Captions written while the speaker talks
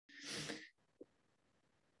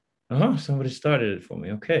Somebody started it for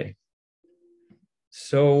me. Okay.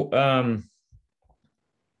 So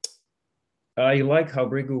I like how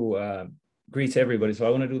Brigu greets everybody. So I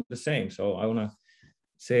want to do the same. So I want to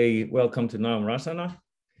say welcome to Nam Rasana.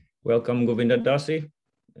 Welcome Govinda Dasi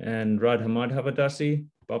and Radha Madhava Dasi,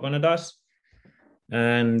 Pavana Das.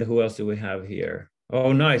 And who else do we have here?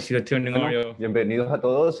 Oh, nice. You're turning on your... Bienvenidos a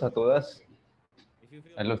todos, a todas.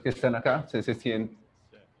 A los que están acá,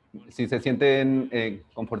 si se sienten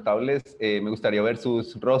confortables, me gustaría ver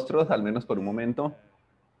sus rostros, al menos por un momento.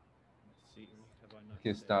 Aquí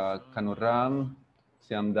está Kanuram,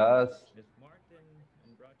 Siam Das.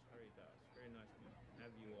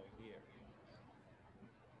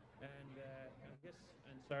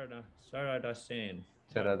 Sarada Sen.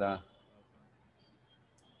 Sarada.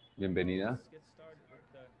 Bienvenida.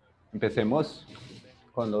 Empecemos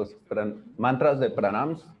con los mantras de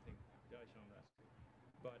pranams.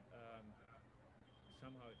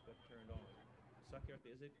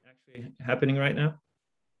 Is it actually happening right now?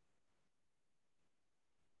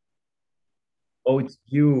 Oh, it's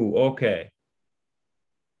you. Okay.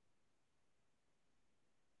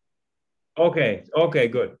 Okay,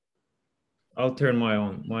 good. I'll turn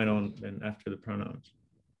mine on then after the pronouns.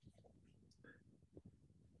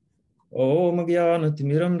 Om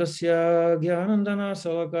Gyanatimiram Dasya Gyanandana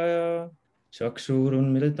Salakaya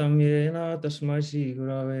Chakshurun Militam Yena Tasmai Shri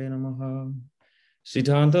Gurave Namaha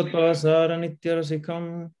Siddhanta Pasara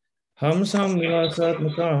Nityarasikam Hamsam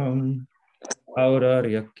Vilasatmakam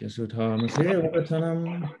Auraryakya Sudham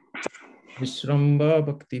Sevakatanam Vishramba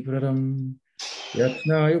Bhakti Pradam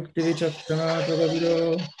Yatna Yukti Vichakshana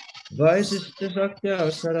Prabhaviro Vaisishta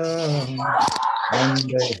Sakya Saram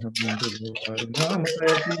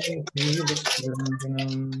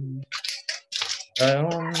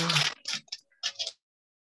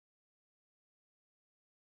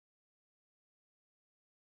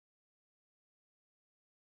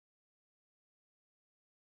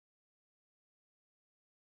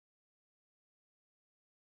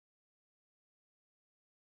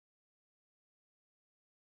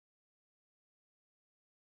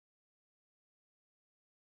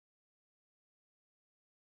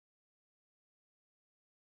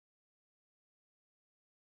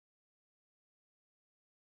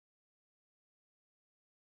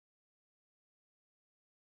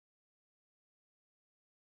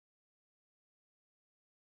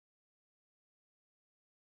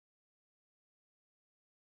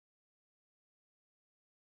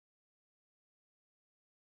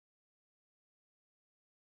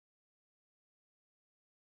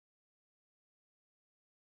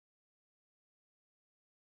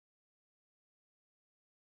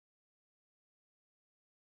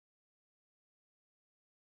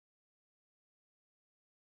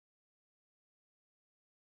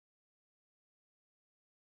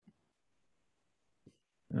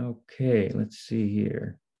Okay, let's see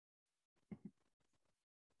here.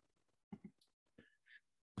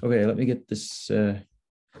 Okay, let me get this.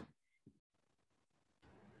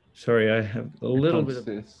 Sorry, I have a little bit of...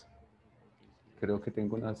 Creo que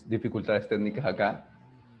tengo unas dificultades técnicas acá,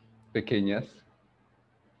 pequeñas.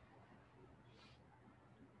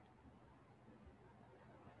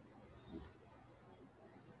 You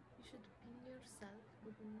should pin yourself,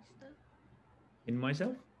 Gurunistha. In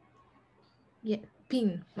myself? Yeah,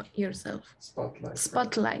 pin yourself.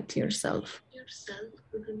 Spotlight yourself.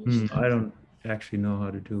 I don't actually know how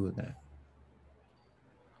to do that.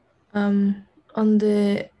 On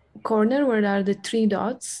the corner where there are the three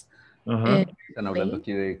dots. Están hablando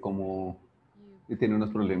aquí de cómo tiene unos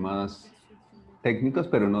problemas técnicos,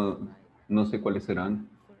 pero no sé cuáles serán.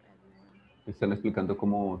 Están explicando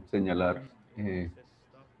cómo señalar,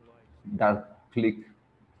 dar clic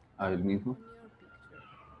a él mismo.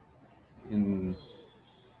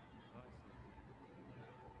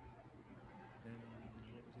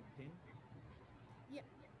 Yeah.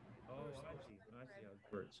 Oh, I see how it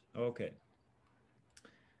works. Okay.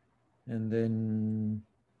 And then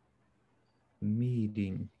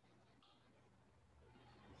meeting.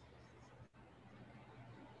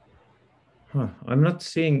 I'm not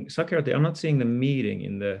seeing, Sakyarthi, I'm not seeing the meeting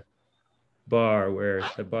in the bar where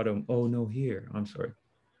it's the bottom. Oh, no, here. I'm sorry.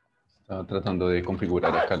 Estaba tratando de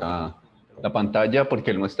configurar acá la pantalla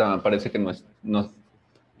porque él no está, parece que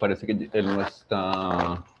parece que él no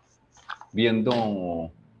está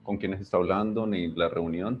viendo con quiénes está hablando ni la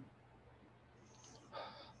reunión.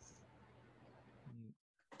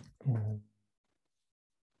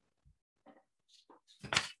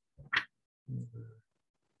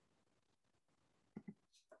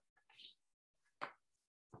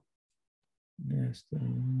 Yes.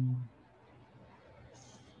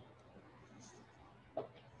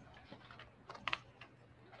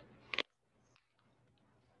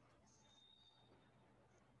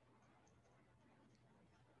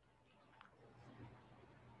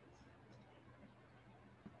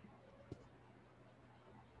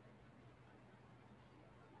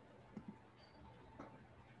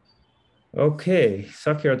 Okay,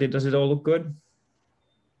 Sakyarthi, does it all look good?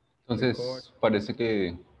 Entonces, parece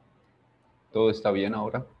que todo está bien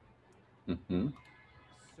ahora. Ujú.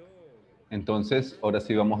 Entonces, ahora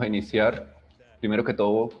sí vamos a iniciar. Primero que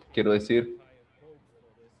todo, quiero decir,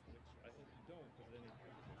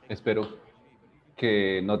 espero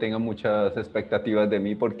que no tengan muchas expectativas de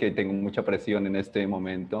mí porque tengo mucha presión en este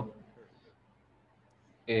momento.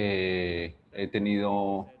 He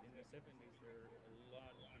tenido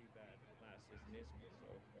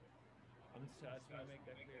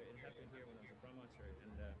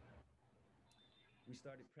we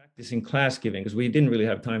started practicing class giving because we didn't really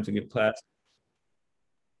have time to give class.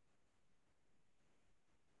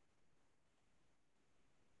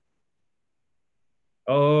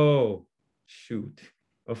 Oh, shoot.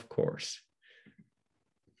 Of course.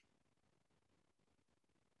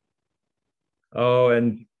 Oh,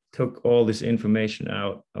 and took all this information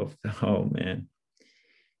out of the, oh man.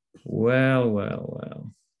 Well, well,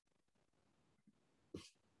 well.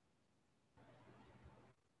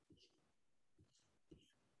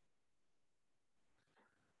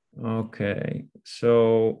 Okay,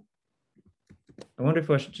 so I wonder if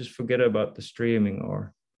I should just forget about the streaming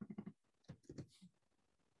or.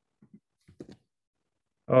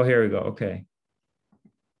 Oh, here we go. Okay.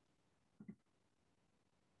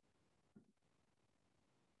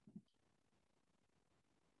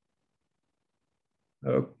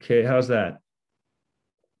 Okay, how's that?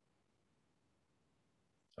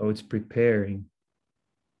 Oh, it's preparing.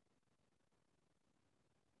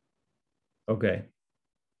 Okay.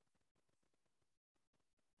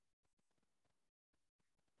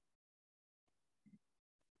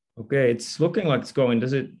 Okay, it's looking like it's going.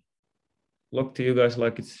 Does it look to you guys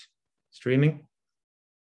like it's streaming?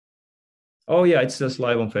 Oh yeah, it's just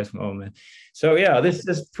live on Facebook. Oh man. So yeah, this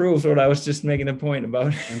just proves what I was just making a point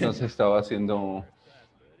about. Entonces estaba haciendo,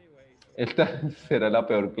 esta será la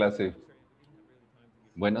peor clase.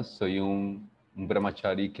 Bueno, soy un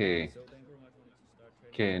brahmachari que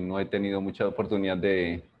no he tenido mucha oportunidad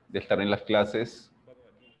de estar en las clases.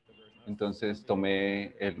 Entonces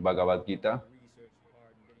tomé el Bhagavad Gita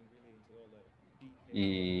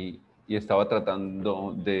y estaba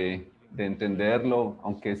tratando de entenderlo,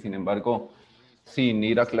 aunque sin embargo, sin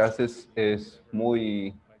ir a clases es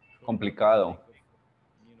muy complicado.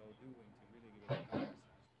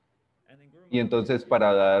 Y entonces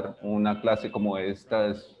para dar una clase como esta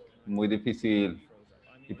es muy difícil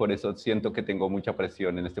y por eso siento que tengo mucha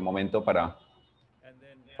presión en este momento para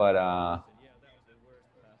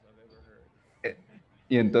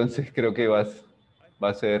y entonces creo que va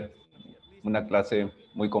a ser una clase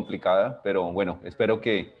muy complicada, pero bueno, espero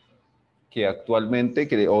que actualmente,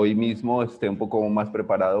 que hoy mismo esté un poco más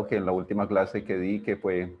preparado que en la última clase que di, que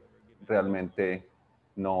fue realmente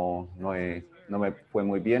no me fue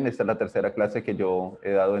muy bien. Esta es la tercera clase que yo he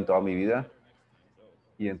dado en toda mi vida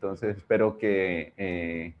y entonces espero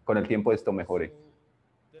que con el tiempo esto mejore.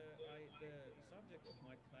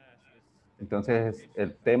 Entonces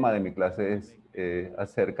el tema de mi clase es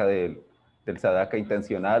acerca del sadhaka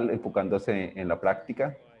intencional, enfocándose en la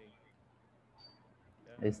práctica.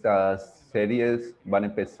 Estas series van a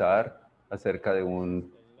empezar acerca de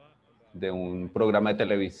un programa de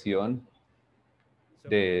televisión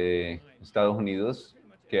de Estados Unidos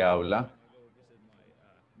que habla.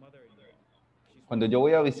 Cuando yo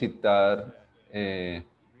voy a visitar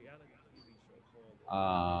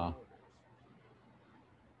a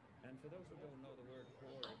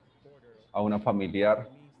una familiar,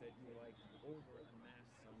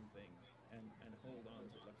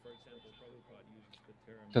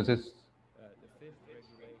 entonces,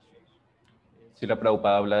 si la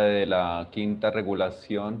Prabhupada habla de la quinta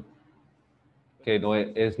regulación, que no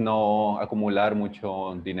es no acumular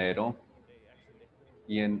mucho dinero,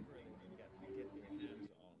 y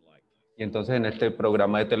entonces en este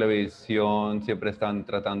programa de televisión siempre están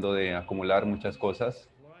tratando de acumular muchas cosas.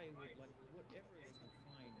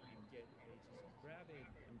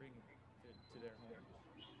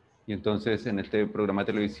 Y entonces en este programa de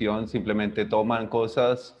televisión simplemente toman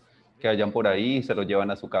cosas que hayan por ahí y se lo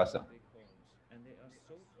llevan a su casa.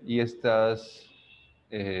 Y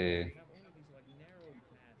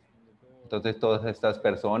entonces todas estas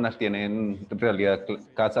personas tienen en realidad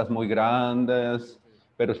casas muy grandes,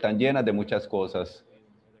 pero están llenas de muchas cosas.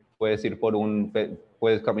 Puedes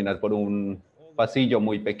caminar por un pasillo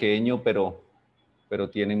muy pequeño, pero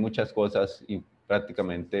tienen muchas cosas y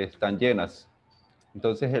prácticamente están llenas.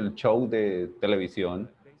 Entonces el show de televisión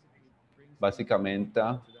básicamente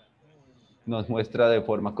nos muestra de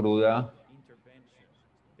forma cruda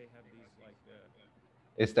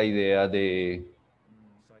esta idea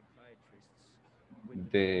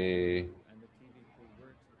de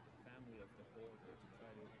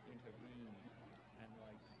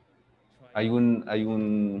hay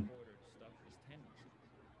un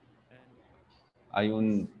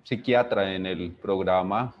psiquiatra en el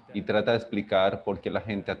programa y trata de explicar por qué la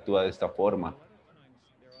gente actúa de esta forma.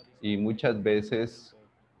 Y muchas veces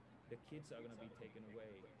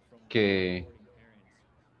que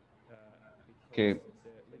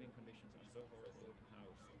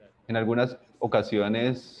en algunas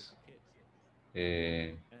ocasiones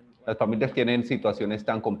las familias tienen situaciones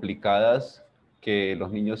tan complicadas que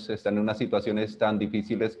los niños están en unas situaciones tan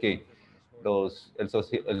difíciles que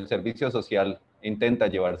el servicio social intenta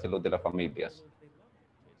llevárselos de las familias.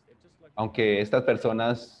 Aunque estas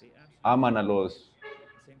personas aman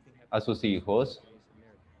a sus hijos,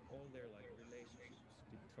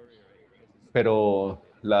 pero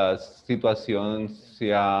la situación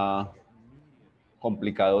se ha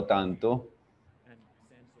complicado tanto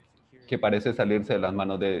que parece salirse de las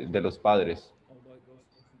manos de los padres.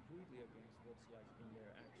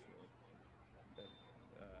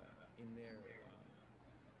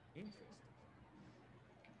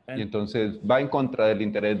 Y entonces va en contra del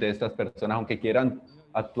interés de estas personas, aunque quieran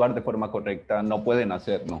actuar de forma correcta, no pueden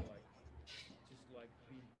hacerlo.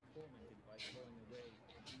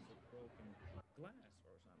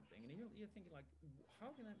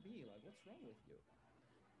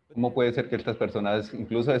 ¿Cómo puede ser que estas personas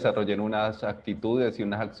incluso desarrollen unas actitudes y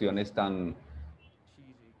unas acciones tan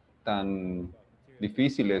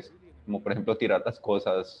difíciles, como por ejemplo tirar las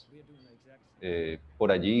cosas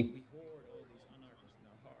por allí?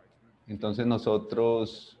 Entonces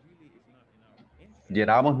nosotros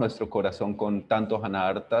llenamos nuestro corazón con tantos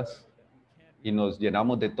anartas y nos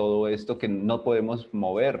llenamos de todo esto que no podemos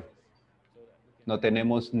mover. No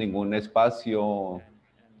tenemos ningún espacio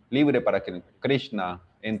libre para que Krishna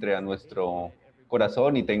entre a nuestro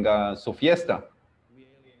corazón y tenga su fiesta.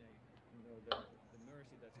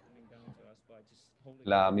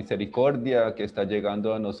 La misericordia que está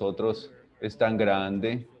llegando a nosotros es tan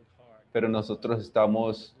grande, pero nosotros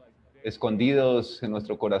estamos escondidos en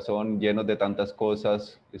nuestro corazón, llenos de tantas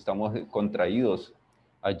cosas, estamos contraídos.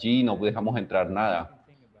 Allí no dejamos entrar nada.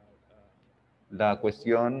 La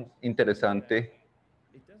cuestión interesante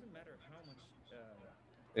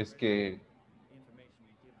es que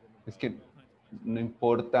no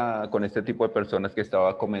importa con este tipo de personas que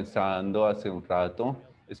estaba comenzando hace un rato,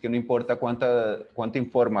 es que no importa cuánta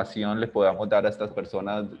información le podamos dar a estas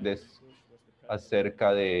personas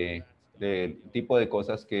acerca del tipo de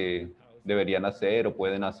cosas que deberían hacer o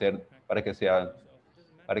pueden hacer para que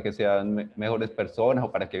sean mejores personas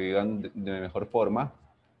o para que vivan de mejor forma.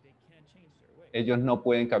 Ellos no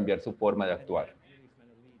pueden cambiar su forma de actuar.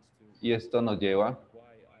 Y esto nos lleva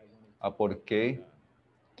a por qué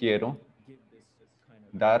quiero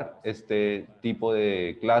dar este tipo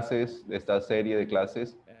de clases, esta serie de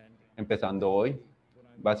clases, empezando hoy,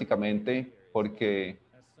 básicamente porque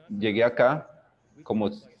llegué acá, como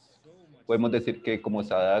podemos decir que como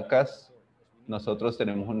sadhakas, nosotros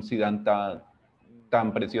tenemos un siddhanta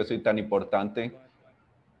tan precioso y tan importante,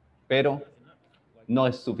 pero no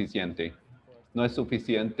es suficiente. No es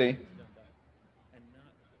suficiente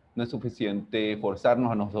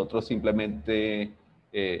forzarnos a nosotros simplemente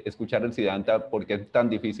escuchar el siddhanta porque es tan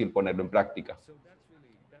difícil ponerlo en práctica.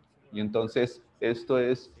 Y entonces esto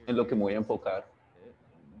es en lo que me voy a enfocar.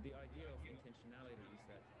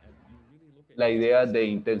 La idea de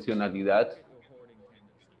intencionalidad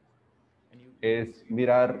es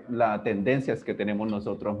mirar las tendencias que tenemos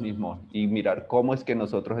nosotros mismos y mirar cómo es que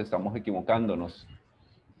nosotros estamos equivocándonos.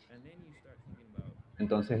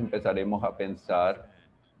 Entonces empezaremos a pensar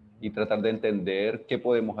y tratar de entender qué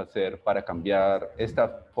podemos hacer para cambiar esta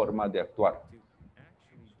forma de actuar.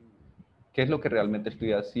 ¿Qué es lo que realmente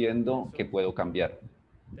estoy haciendo que puedo cambiar?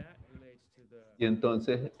 Y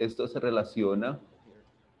entonces esto se relaciona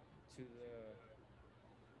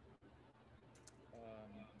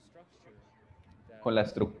con la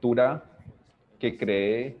estructura que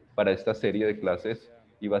creé para esta serie de clases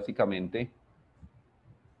y básicamente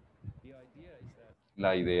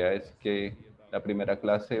la idea es que la primera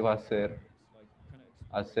clase va a ser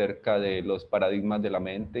acerca de los paradigmas de la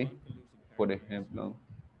mente, por ejemplo.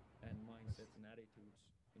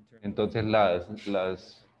 Entonces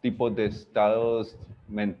los tipos de estados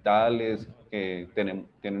mentales que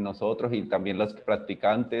tienen nosotros y también los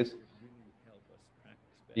practicantes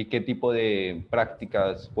y qué tipo de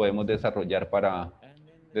prácticas podemos desarrollar para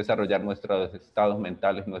desarrollar nuestros estados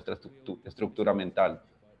mentales, nuestra estructura mental.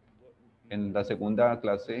 En la segunda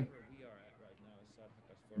clase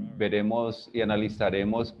veremos y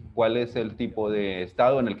analizaremos cuál es el tipo de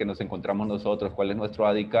estado en el que nos encontramos nosotros, cuál es nuestro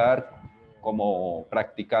adhikar como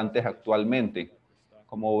practicantes actualmente,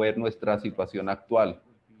 cómo ver nuestra situación actual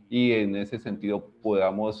y en ese sentido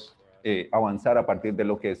podamos avanzar a partir de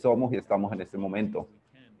lo que somos y estamos en este momento.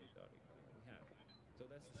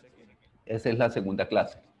 Esa es la segunda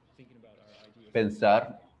clase.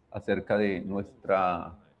 Pensar acerca de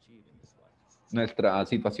nuestra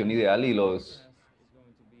situación ideal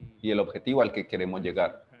y el objetivo al que queremos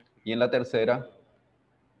llegar. Y en la tercera,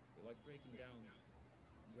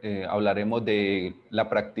 hablaremos de la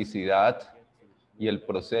practicidad y el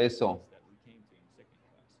proceso.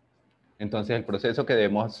 Entonces, el proceso que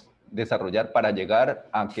debemos desarrollar para llegar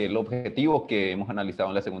a aquel objetivo que hemos analizado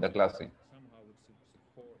en la segunda clase.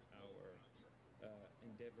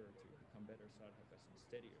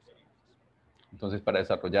 Entonces, para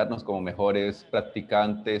desarrollarnos como mejores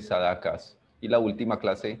practicantes sadhakas. Y la última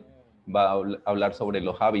clase va a hablar sobre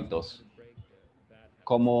los hábitos.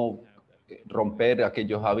 Cómo romper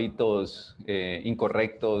aquellos hábitos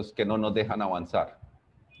incorrectos que no nos dejan avanzar.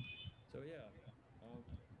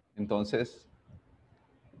 Entonces,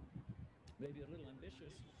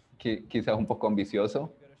 quizás un poco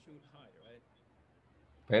ambicioso,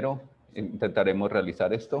 pero intentaremos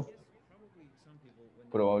realizar esto.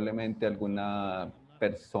 Probablemente algunas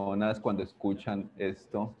personas cuando escuchan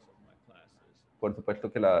esto, por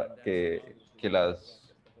supuesto que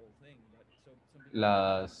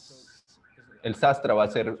el sastra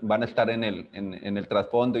van a estar en el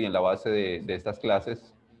trasfondo y en la base de estas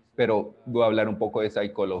clases, pero voy a hablar un poco de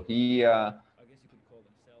psicología,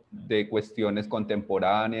 de cuestiones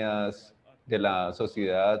contemporáneas, de la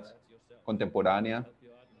sociedad contemporánea,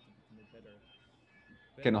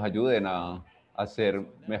 que nos ayuden a ser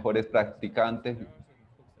mejores practicantes.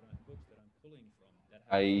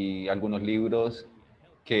 Hay algunos libros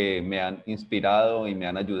que me han inspirado y me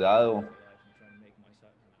han ayudado,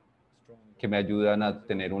 que me ayudan a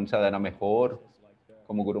tener un sadhana mejor,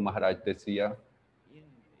 como Guru Maharaj decía.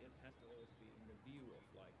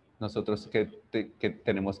 Nosotros que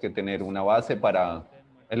tenemos que tener una base para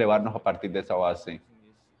elevarnos a partir de esa base.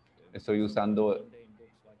 Estoy usando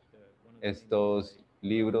estos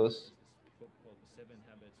libros,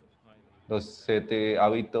 los 7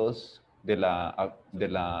 hábitos de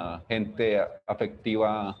la gente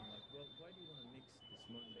afectiva.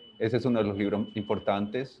 Ese es uno de los libros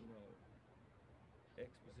importantes.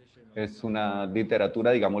 Es una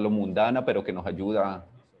literatura, digámoslo, mundana, pero que nos ayuda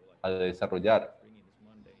a desarrollar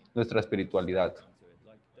nuestra espiritualidad.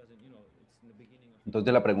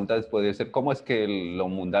 Entonces la pregunta puede ser, ¿cómo es que lo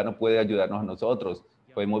mundano puede ayudarnos a nosotros?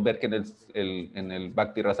 Podemos ver que en el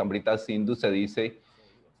Bhakti Rasamrita Sindhu se dice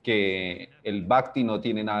que el Bhakti no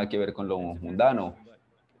tiene nada que ver con lo mundano.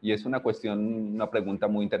 Y es una pregunta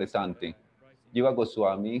muy interesante. Jiva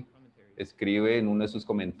Goswami escribe en uno de sus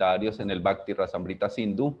comentarios en el Bhakti Rasamrita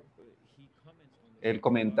Sindhu, él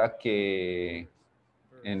comenta que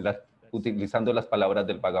utilizando las palabras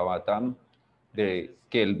del Bhagavatam, de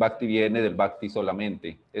que el Bhakti viene del Bhakti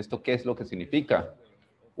solamente. ¿Esto qué es lo que significa?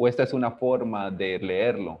 O esta es una forma de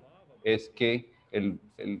leerlo, es que el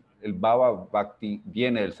Bhava Bhakti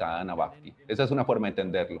viene del Sadhana Bhakti. Esa es una forma de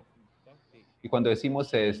entenderlo. Y cuando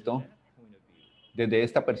decimos esto, desde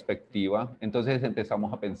esta perspectiva, entonces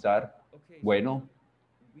empezamos a pensar, bueno,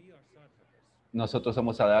 nosotros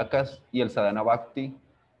somos sadhakas y el Sadhana Bhakti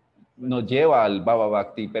nos lleva al Bhava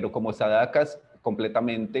Bhakti, pero como sadhakas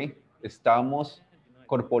completamente estamos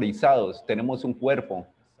corporizados, tenemos un cuerpo.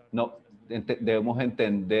 No, debemos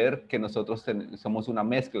entender que nosotros somos una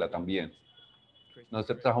mezcla también.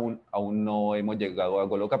 Nosotros aún no hemos llegado a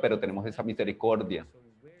Goloka, pero tenemos esa misericordia.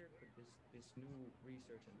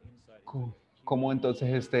 ¿Cómo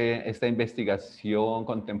entonces esta investigación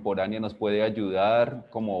contemporánea nos puede ayudar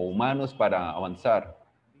como humanos para avanzar?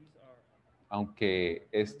 Aunque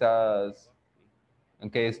esto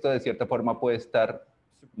de cierta forma puede estar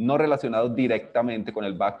no relacionado directamente con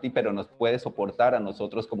el Bhakti, pero nos puede soportar a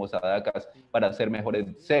nosotros como sadhakas para ser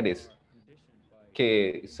mejores seres,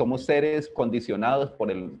 que somos seres condicionados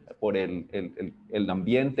por el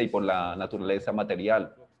ambiente y por la naturaleza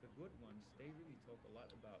material.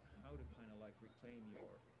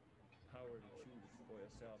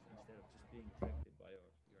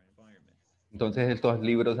 Entonces estos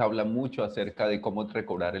libros hablan mucho acerca de cómo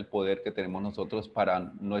recobrar el poder que tenemos nosotros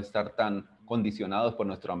para no estar tan condicionados por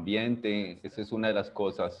nuestro ambiente. Esa es una de las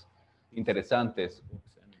cosas interesantes.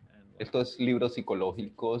 Estos libros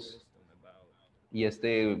psicológicos y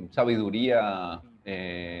sabiduría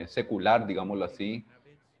secular, digámoslo así,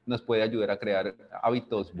 nos puede ayudar a crear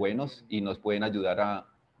hábitos buenos y nos pueden ayudar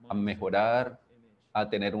a mejorar a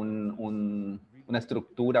tener una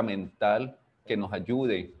estructura mental que nos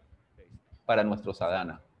ayude para nuestro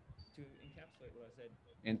sadhana.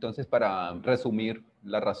 Entonces, para resumir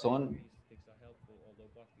la razón,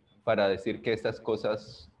 para decir que estas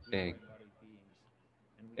cosas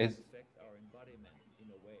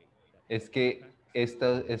es que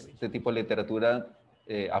este tipo de literatura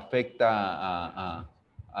afecta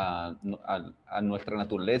a nuestra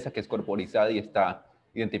naturaleza, que es corporizada y está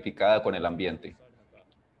identificada con el ambiente.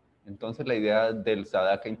 Entonces, la idea del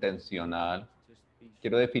sadhaka intencional,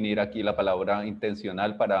 quiero definir aquí la palabra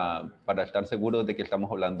intencional para estar seguros de que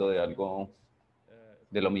estamos hablando de algo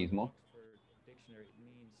de lo mismo.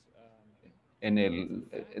 En el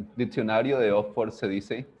diccionario de Oxford se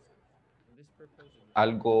dice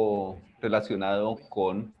algo relacionado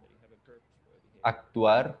con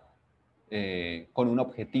actuar con un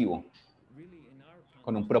objetivo,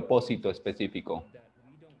 con un propósito específico.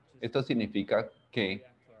 Esto significa que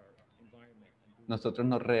nosotros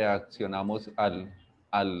no reaccionamos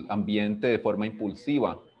al ambiente de forma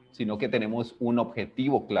impulsiva, sino que tenemos un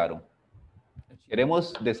objetivo claro.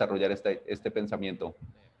 Queremos desarrollar este pensamiento.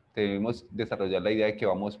 Debemos desarrollar la idea de que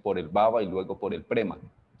vamos por el bhava y luego por el prema.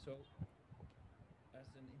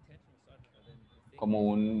 Como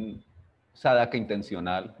un sadhaka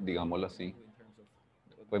intencional, digámoslo así.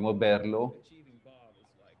 Podemos verlo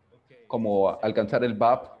como alcanzar el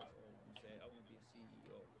bhav.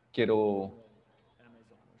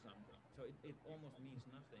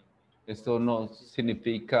 Esto no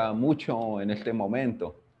significa mucho en este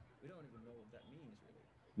momento.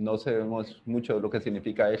 No sabemos mucho de lo que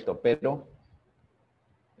significa esto, pero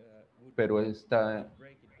esta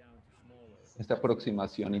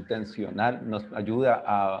aproximación intencional nos ayuda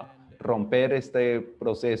a romper este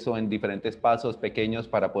proceso en diferentes pasos pequeños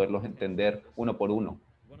para poderlos entender uno por uno.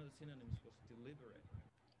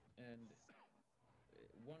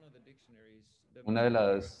 Uno de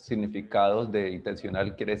los significados de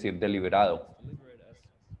intencional quiere decir deliberado.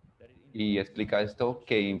 Y explica esto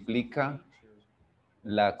que implica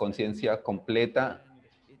la conciencia completa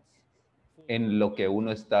en lo que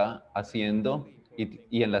uno está haciendo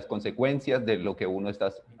y en las consecuencias de lo que uno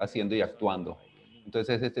está haciendo y actuando.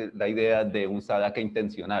 Entonces, esa es la idea de un sadhaka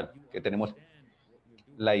intencional, que tenemos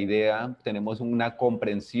una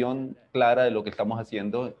comprensión clara de lo que estamos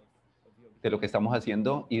haciendo,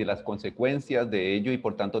 y de las consecuencias de ello, y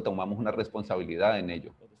por tanto tomamos una responsabilidad en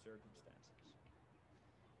ello.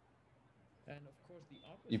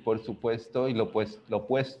 Y por supuesto, y lo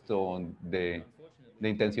opuesto de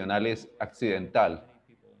intencional es accidental.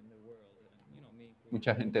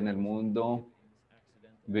 Mucha gente en el mundo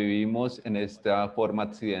vivimos en esta forma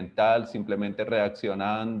accidental, simplemente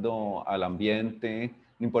reaccionando al ambiente.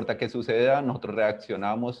 No importa qué suceda, nosotros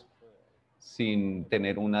reaccionamos sin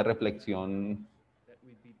tener una reflexión.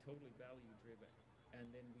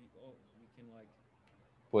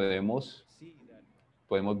 Podemos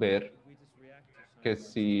ver que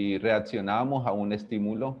si reaccionamos a un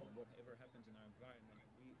estímulo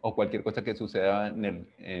o cualquier cosa que suceda en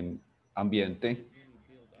el ambiente,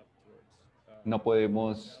 no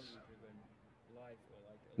podemos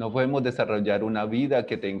desarrollar una vida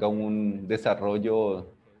que tenga un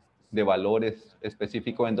desarrollo de valores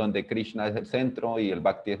específico en donde Krishna es el centro y el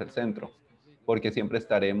Bhakti es el centro, porque siempre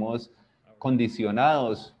estaremos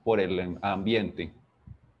condicionados por el ambiente.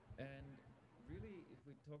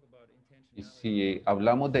 Y si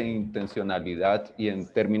hablamos de intencionalidad y en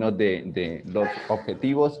términos de los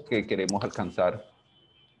objetivos que queremos alcanzar,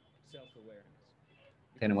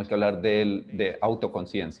 tenemos que hablar de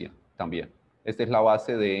autoconciencia también. Esta es la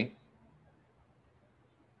base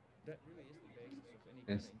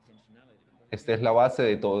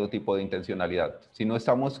de todo tipo de intencionalidad. Si no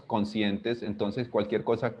estamos conscientes, entonces cualquier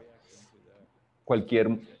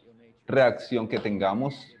reacción que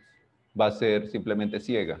tengamos va a ser simplemente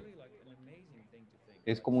ciega.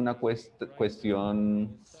 Es como una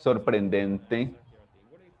cuestión sorprendente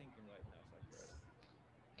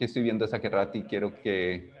que estoy viendo a Sakerati y quiero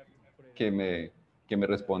que me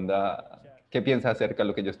responda qué piensa acerca de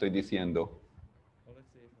lo que yo estoy diciendo.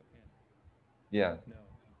 Ya.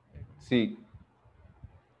 Sí.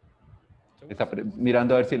 Está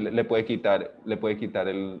mirando a ver si le puede quitar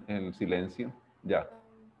el silencio. Ya.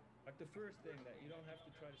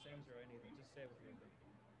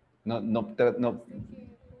 No,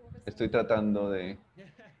 estoy tratando de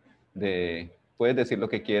puedes decir lo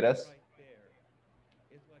que quieras.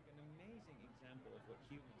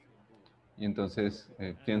 Y entonces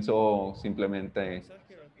pienso simplemente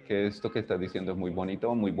que esto que estás diciendo es muy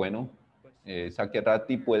bonito, muy bueno.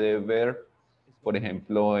 Sakyarati puede ver por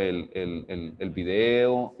ejemplo, el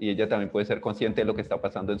video, y ella también puede ser consciente de lo que está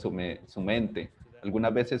pasando en su mente.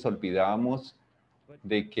 Algunas veces olvidamos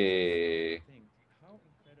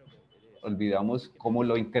cómo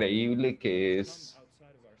lo increíble que es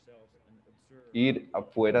ir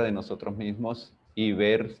afuera de nosotros mismos y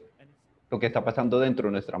ver lo que está pasando dentro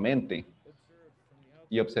de nuestra mente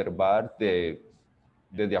y observar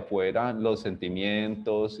desde afuera los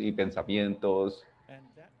sentimientos y pensamientos.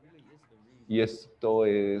 Y esto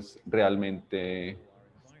es realmente,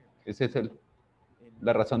 esa es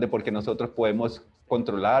la razón de por qué nosotros podemos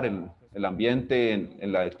controlar el ambiente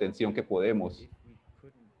en la extensión que podemos.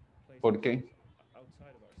 ¿Por qué?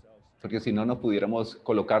 Porque si no nos pudiéramos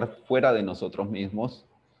colocar fuera de nosotros mismos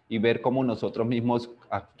y ver cómo nosotros mismos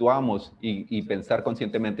actuamos y pensar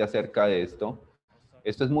conscientemente acerca de esto.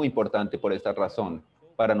 Esto es muy importante por esta razón.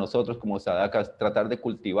 Para nosotros como sadhakas, tratar de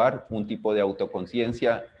cultivar un tipo de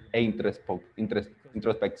autoconciencia e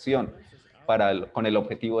introspección con el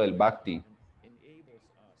objetivo del bhakti,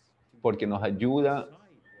 porque nos ayuda,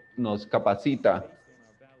 nos capacita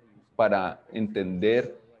para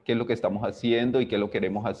entender qué es lo que estamos haciendo y qué lo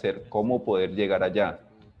queremos hacer, cómo poder llegar allá.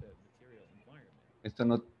 Esto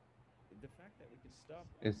no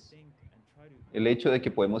es el hecho de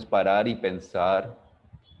que podemos parar y pensar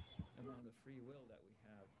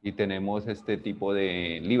y tenemos este tipo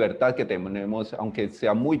de libertad que tenemos, aunque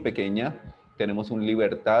sea muy pequeña, tenemos una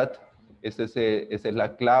libertad. Esa es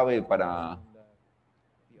la clave para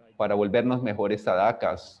volvernos mejores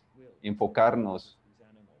sadhakas, enfocarnos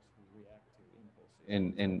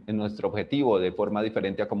en nuestro objetivo de forma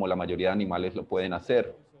diferente a como la mayoría de animales lo pueden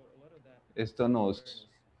hacer. Esto nos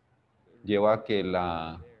lleva a que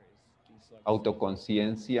la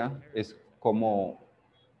autoconciencia es como...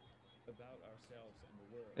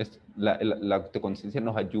 La autoconciencia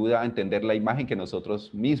nos ayuda a entender la imagen que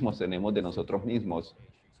nosotros mismos tenemos de nosotros mismos.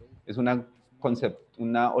 Es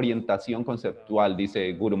una orientación conceptual,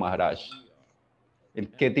 dice Guru Maharaj.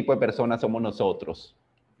 ¿Qué tipo de personas somos nosotros?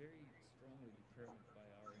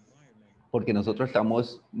 Porque nosotros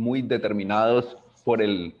estamos muy determinados por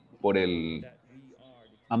el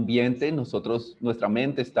ambiente. Nuestra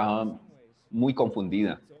mente está muy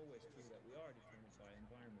confundida.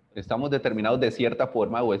 Estamos determinados de cierta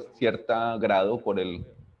forma o de cierto grado por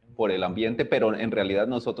el ambiente, pero en realidad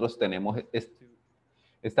nosotros tenemos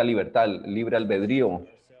esta libertad, libre albedrío,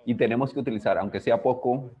 y tenemos que utilizar, aunque sea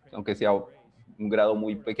poco, aunque sea un grado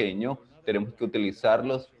muy pequeño, tenemos que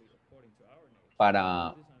utilizarlos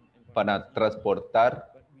para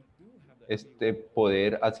transportar este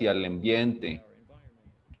poder hacia el ambiente.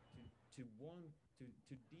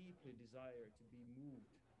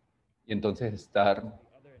 Y entonces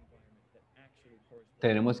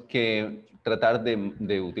tenemos que tratar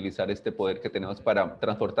de utilizar este poder que tenemos para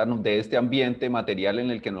transportarnos de este ambiente material en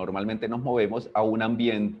el que normalmente nos movemos a un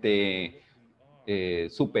ambiente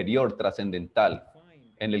superior, trascendental,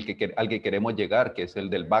 al que queremos llegar, que es el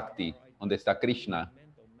del Bhakti, donde está Krishna.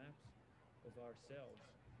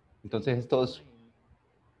 Entonces estos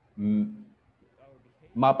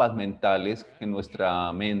mapas mentales en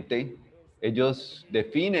nuestra mente, ellos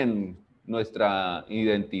definen nuestra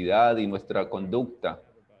identidad y nuestra conducta.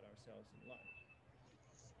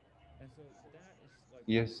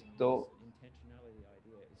 Y esta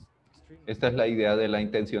es la idea de la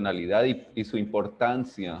intencionalidad y su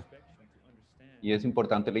importancia. Y es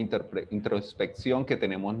importante la introspección que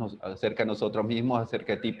tenemos acerca de nosotros mismos,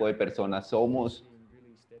 acerca de qué tipo de personas somos.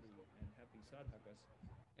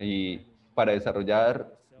 Y para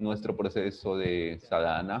desarrollar nuestro proceso de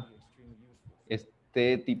sadhana,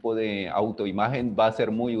 este tipo de autoimagen va a ser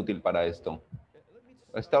muy útil para esto.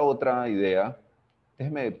 Esta otra idea,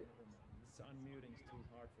 déjeme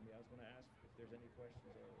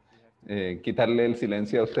quitarle el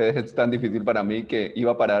silencio a ustedes, es tan difícil para mí que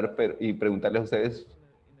iba a parar y preguntarles a ustedes,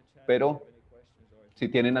 pero si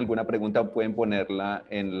tienen alguna pregunta pueden ponerla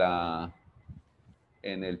en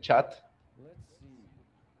el chat.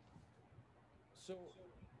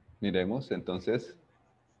 Miremos, entonces,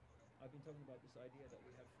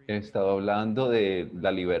 he estado hablando de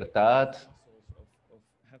la libertad,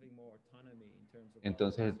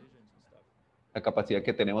 entonces la capacidad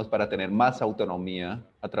que tenemos para tener más autonomía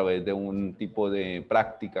a través de un tipo de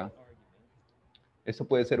práctica. Eso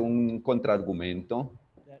puede ser un contraargumento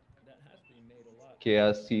que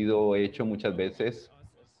ha sido hecho muchas veces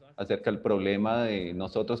acerca del problema de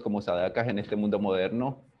nosotros como sadhakas en este mundo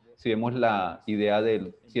moderno. Si vemos la idea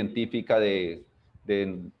científica de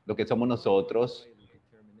lo que somos nosotros,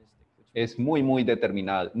 es muy, muy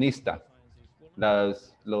determinista.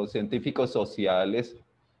 Los científicos sociales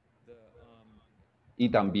y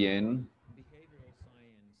también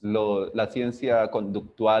La ciencia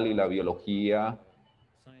conductual y la biología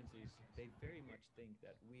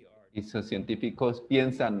y sus científicos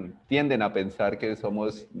tienden a pensar que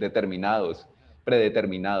somos determinados,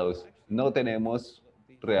 predeterminados. No tenemos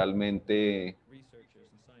realmente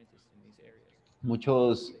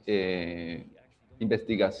muchas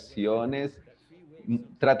investigaciones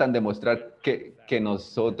tratan de mostrar que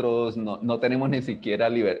nosotros no tenemos ni siquiera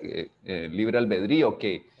libre albedrío,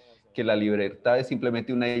 que la libertad es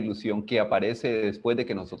simplemente una ilusión que aparece después de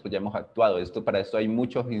que nosotros ya hemos actuado. Para esto hay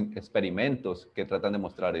muchos experimentos que tratan de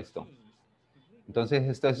mostrar esto. Entonces,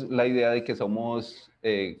 esta es la idea de que somos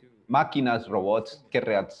máquinas, robots, que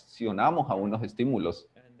reaccionamos a unos estímulos.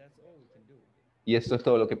 Y esto es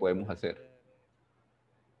todo lo que podemos hacer.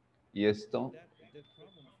 Y esto,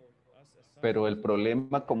 pero el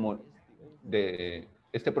problema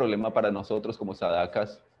este problema para nosotros como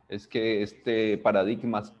sadhakas es que este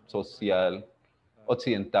paradigma social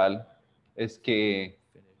occidental es que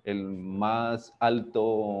el más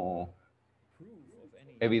alto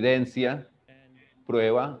evidencia,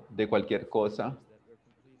 prueba de cualquier cosa,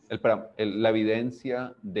 la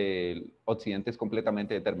evidencia del occidente es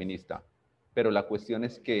completamente determinista. Pero la cuestión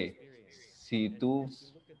es que si tú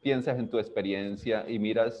piensas en tu experiencia y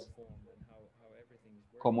miras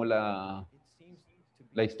cómo la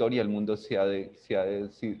historia del mundo se ha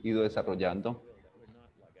ido desarrollando,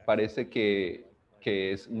 parece que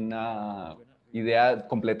es una idea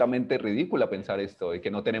completamente ridícula pensar esto, de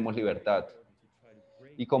que no tenemos libertad.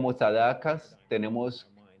 Y como sadhakas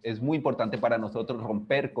es muy importante para nosotros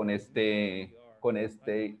romper con este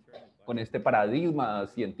paradigma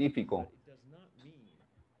científico.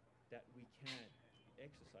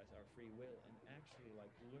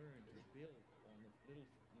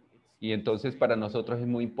 Y entonces para nosotros es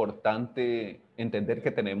muy importante entender que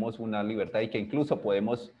tenemos una libertad y que incluso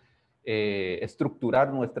podemos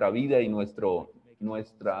estructurar nuestra vida y nuestro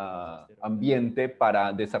ambiente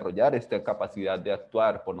para desarrollar esta capacidad de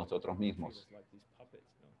actuar por nosotros mismos.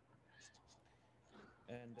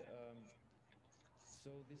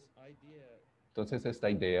 Entonces esta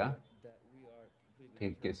idea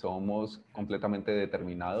que somos completamente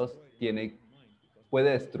determinados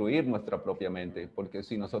puede destruir nuestra propia mente, porque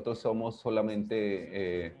si nosotros somos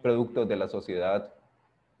solamente productos de la sociedad,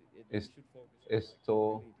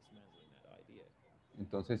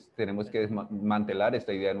 entonces tenemos que desmantelar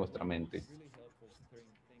esta idea en nuestra mente.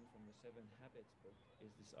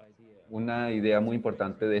 Una idea muy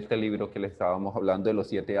importante de este libro que le estábamos hablando de los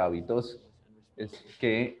 7 hábitos es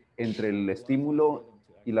que entre el estímulo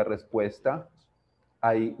y la respuesta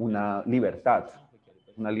hay una libertad.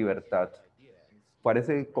 Una libertad.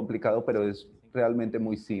 Parece complicado, pero es realmente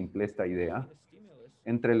muy simple esta idea.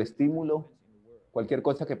 Entre el estímulo, cualquier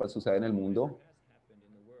cosa que suceda en el mundo,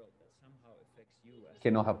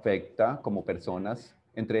 que nos afecta como personas,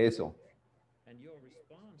 entre eso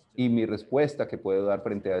y mi respuesta que puedo dar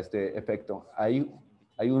frente a este efecto, hay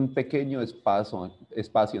un pequeño espacio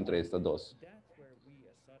entre estas dos.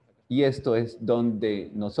 Y esto es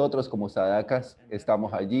donde nosotros como sadhakas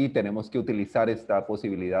estamos allí, tenemos que utilizar esta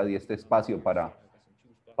posibilidad y este espacio para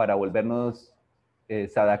volvernos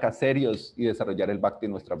sadhakas serios y desarrollar el bhakti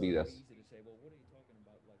en nuestras vidas.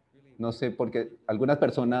 No sé, porque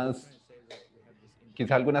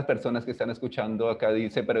quizá algunas personas que están escuchando acá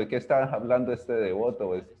dicen, pero ¿de qué está hablando este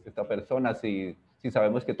devoto, esta persona, si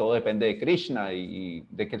sabemos que todo depende de Krishna y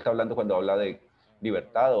de qué está hablando cuando habla de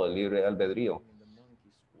libertad o de libre albedrío?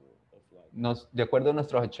 De acuerdo a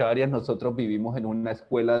nuestros acharyas, nosotros vivimos en una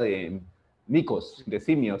escuela de micos, de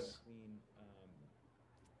simios.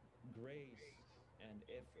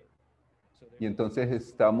 Y entonces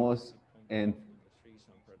estamos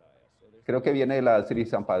creo que viene de la Sri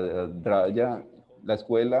Sampradaya, la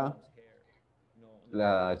escuela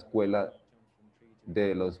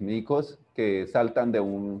de los micos que saltan de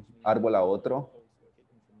un árbol a otro,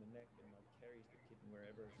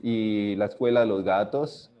 y la escuela de los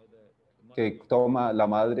gatos que la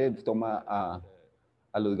madre toma a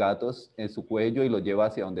los gatos en su cuello y los lleva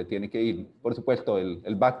hacia donde tiene que ir. Por supuesto,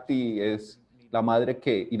 el bhakti es la madre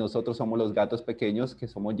y nosotros somos los gatos pequeños que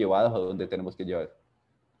somos llevados a donde tenemos que llevar.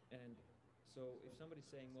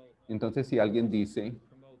 Entonces, si alguien dice,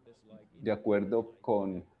 de acuerdo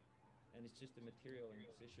con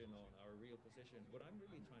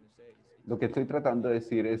lo que estoy tratando de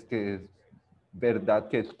decir, es que es verdad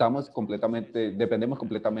que dependemos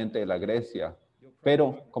completamente de la gracia,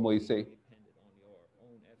 pero como dice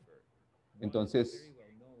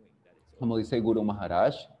Guru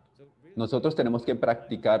Maharaj, nosotros tenemos que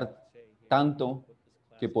practicar tanto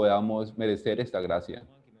que podamos merecer esta gracia.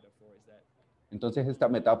 Entonces esta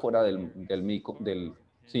metáfora del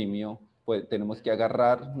simio, pues tenemos que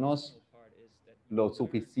agarrarnos lo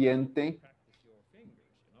suficiente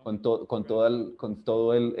con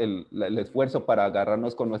todo el esfuerzo para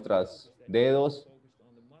agarrarnos con nuestros dedos.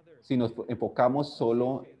 Si nos enfocamos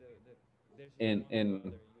solo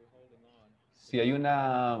si hay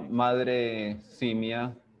una madre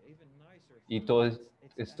simia y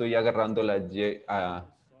estoy agarrándola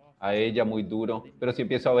a ella muy duro, pero si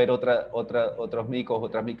empiezo a ver otros micos,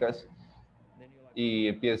 otras micas,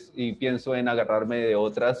 y pienso en agarrarme de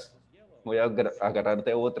otras, voy a agarrar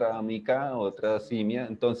de otra mica, otra simia,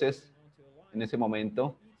 entonces en ese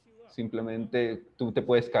momento simplemente tú te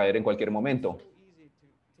puedes caer en cualquier momento.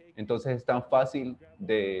 Entonces es tan fácil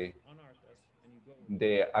de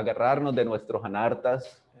agarrarnos de nuestros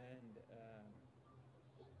anartas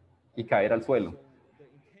y caer al suelo.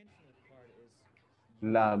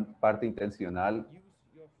 La parte intencional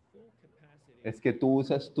es que tú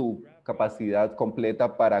usas tu capacidad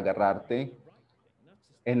completa para agarrarte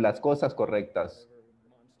en las cosas correctas,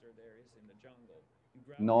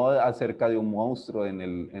 no acerca de un monstruo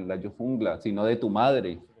en la jungla, sino de tu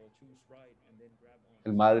madre.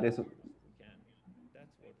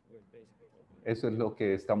 Eso es lo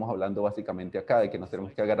que estamos hablando básicamente acá, de que nos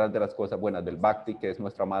tenemos que agarrar de las cosas buenas, del bhakti, que es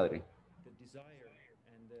nuestra madre.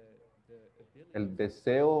 El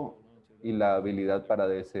deseo y la habilidad para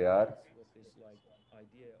desear,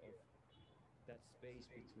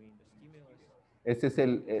 ese es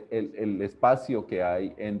el espacio que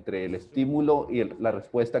hay entre el estímulo y la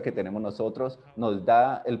respuesta que tenemos nosotros, nos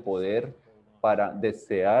da el poder para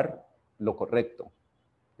desear lo correcto,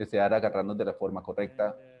 desear agarrarnos de la forma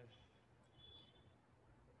correcta.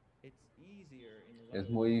 Es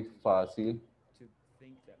muy fácil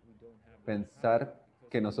pensar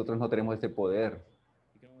que nosotros no tenemos ese poder.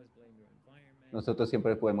 Nosotros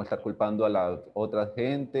siempre podemos estar culpando a la otra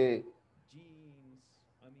gente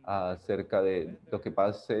acerca de lo que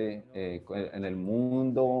pase en el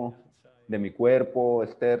mundo, de mi cuerpo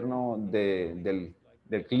externo, del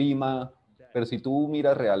clima. Pero si tú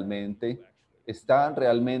miras realmente, está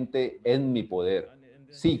realmente en mi poder.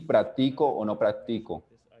 Sí, practico o no practico.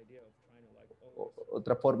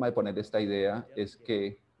 Otra forma de poner esta idea es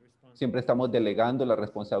que siempre estamos delegando las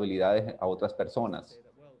responsabilidades a otras personas.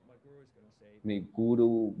 Mi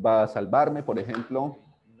guru va a salvarme, por ejemplo.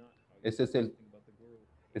 Ese es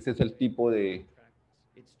el tipo de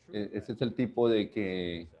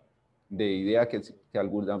idea que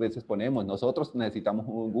algunas veces ponemos. Nosotros necesitamos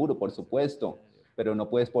un guru, por supuesto, pero no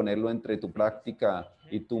puedes ponerlo entre tu práctica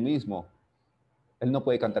y tú mismo. Él no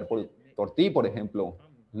puede cantar por ti, por ejemplo.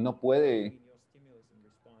 Él no puede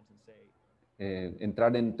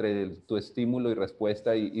entrar entre tu estímulo y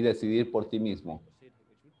respuesta y decidir por ti mismo.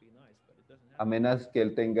 A menos que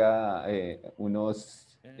él tenga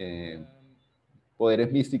unos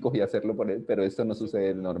poderes místicos y hacerlo por él, pero esto no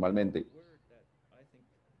sucede normalmente.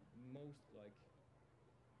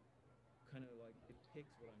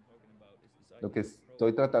 Lo que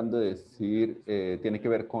estoy tratando de decir tiene que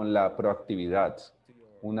ver con la proactividad,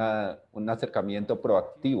 un acercamiento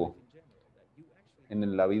proactivo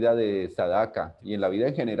en la vida de sadhaka y en la vida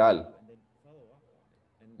en general.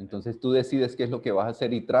 Entonces tú decides qué es lo que vas a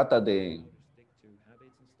hacer y tratas de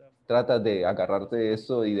agarrarte de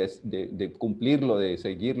eso y de cumplirlo, de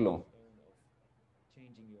seguirlo.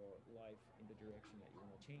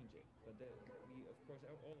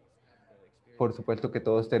 Por supuesto que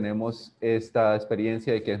todos tenemos esta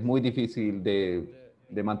experiencia de que es muy difícil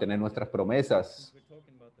de mantener nuestras promesas.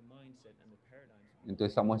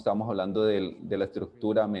 Entonces estamos hablando de la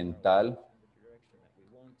estructura mental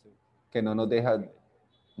que no nos deja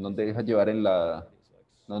llevar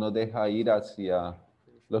no nos deja ir hacia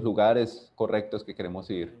los lugares correctos que queremos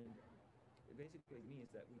ir.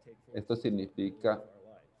 Esto significa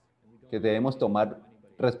que debemos tomar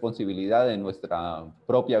responsabilidad de nuestra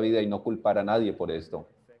propia vida y no culpar a nadie por esto.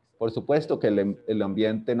 Por supuesto que el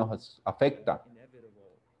ambiente nos afecta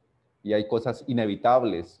y hay cosas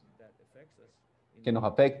inevitables que nos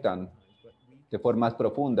afectan de formas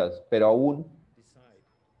profundas, pero aún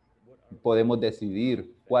podemos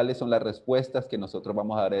decidir cuáles son las respuestas que nosotros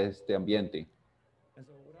vamos a dar a este ambiente.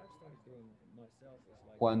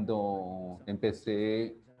 Cuando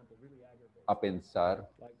empecé a pensar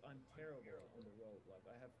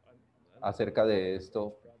acerca de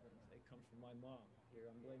esto,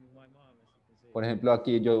 por ejemplo,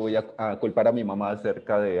 aquí yo voy a culpar a mi mamá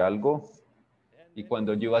acerca de algo, y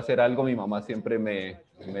cuando yo iba a hacer algo, mi mamá siempre me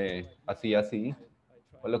hacía así.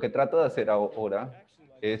 Pues lo que trato de hacer ahora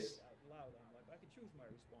es,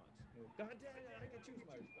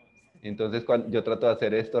 entonces cuando yo trato de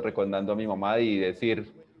hacer esto recordando a mi mamá y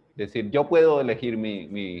decir, Decir, yo puedo elegir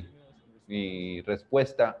mi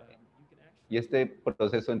respuesta, y este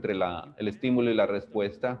proceso entre el estímulo y la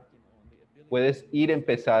respuesta, puedes ir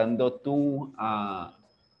empezando tú a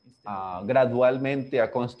gradualmente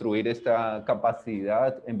a construir esta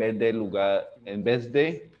capacidad en vez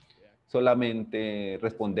de solamente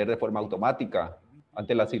responder de forma automática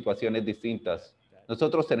ante las situaciones distintas.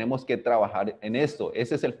 Nosotros tenemos que trabajar en esto.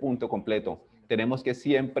 Ese es el punto completo. Tenemos que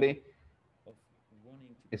siempre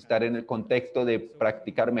estar en el contexto de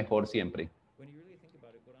practicar mejor siempre.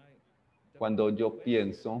 Cuando yo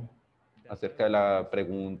pienso acerca de la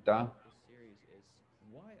pregunta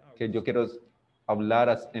que yo quiero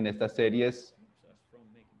hablar en estas series,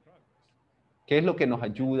 ¿qué es lo que nos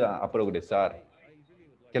ayuda a progresar?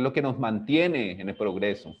 ¿Qué es lo que nos mantiene en el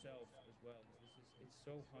progreso?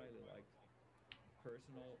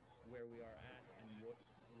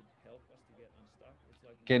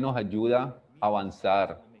 ¿Qué nos ayuda a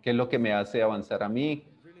avanzar? ¿Qué es lo que me hace avanzar a mí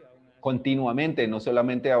continuamente, no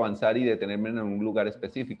solamente avanzar y detenerme en un lugar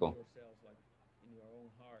específico?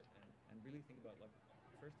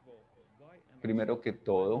 Primero que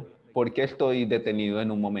todo, ¿por qué estoy detenido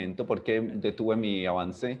en un momento? ¿Por qué detuve mi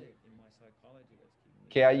avance?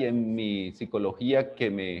 ¿Qué hay en mi psicología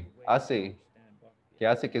que hace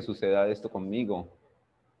que suceda esto conmigo?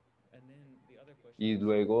 Y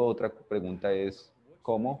luego otra pregunta es,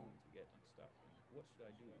 ¿cómo?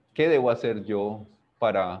 ¿Qué debo hacer yo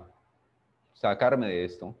para sacarme de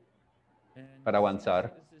esto, para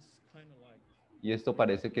avanzar? Y esto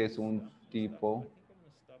parece que es un tipo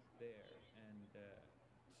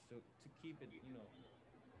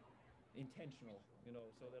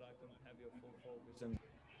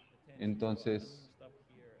entonces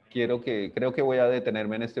creo que voy a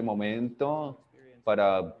detenerme en este momento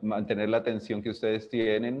para mantener la atención que ustedes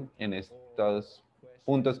tienen en estos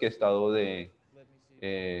puntos que he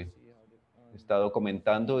estado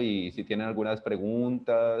comentando, y si tienen algunas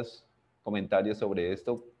preguntas, comentarios sobre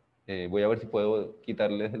esto, voy a ver si puedo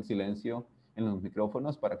quitarles el silencio en los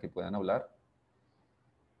micrófonos para que puedan hablar.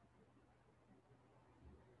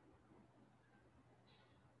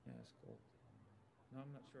 No,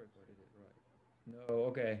 I'm not sure if I did it right. No,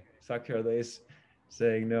 okay. Sakura is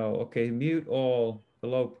saying no. Okay, mute all.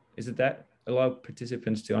 Allow, is it that? Allow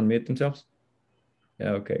participants to unmute themselves?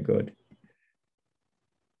 Yeah, okay, good.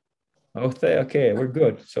 Okay, we're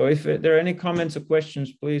good. So if there are any comments or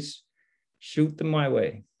questions, please shoot them my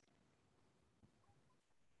way.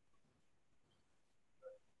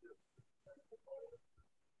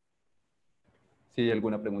 Si hay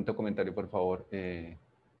alguna pregunta o comentario, por favor, me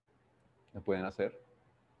pueden hacer.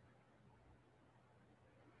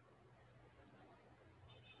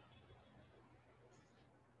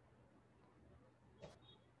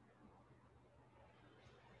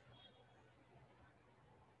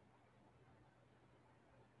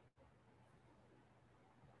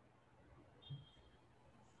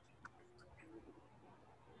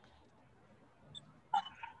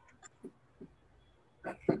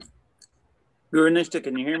 Gurunistha,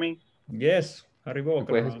 can you hear me? Yes, Haribo. ¿Me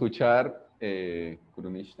puedes escuchar,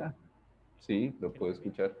 Gurunistha? Sí, lo puedo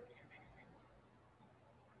escuchar.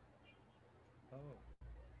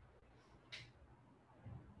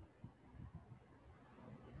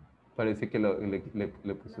 Parece que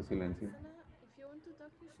le puso silencio. If you want to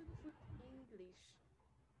talk, you should put English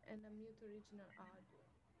and mute original audio.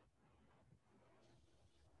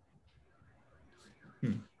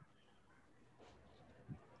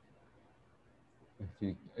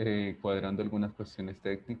 Estoy cuadrando algunas cuestiones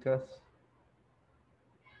técnicas.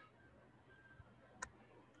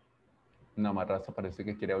 Namarraza parece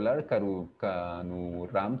que quiere hablar.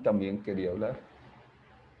 Kanuram también quería hablar.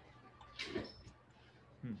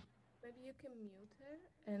 Maybe you can mute her.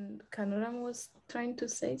 And Kanuram was trying to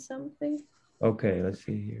say something. Okay, let's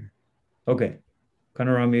see here. Okay,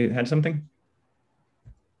 Kanaram, you had something?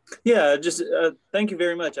 Yeah, just thank you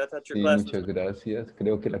very much. I thought your Sí, class was muchas gracias.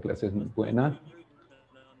 Creo que la clase es muy buena.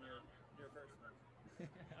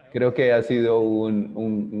 Creo que ha sido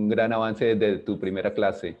un gran avance desde tu primera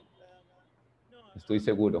clase. Estoy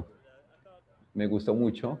seguro. Me gustó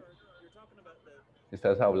mucho.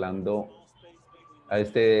 Estás hablando a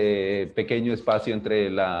este pequeño espacio entre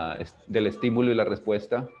del estímulo y la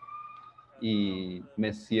respuesta, y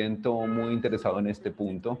me siento muy interesado en este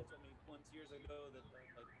punto.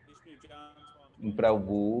 Un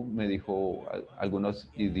Prabhu me dijo algunos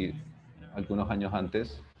años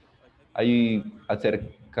antes, hay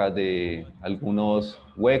acerca de algunos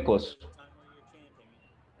huecos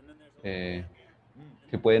que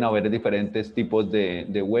pueden haber diferentes tipos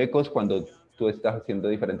de huecos cuando tú estás haciendo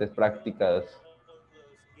diferentes prácticas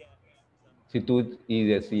Y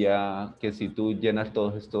decía que si tú llenas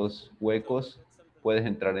todos estos huecos, puedes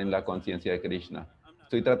entrar en la conciencia de Krishna.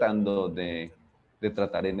 Estoy tratando de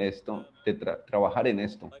tratar en esto, de trabajar en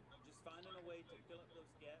esto,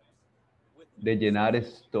 de llenar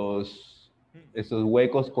estos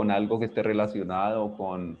huecos con algo que esté relacionado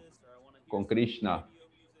con Krishna.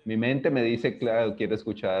 Mi mente me dice, claro, quiero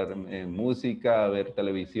escuchar música, ver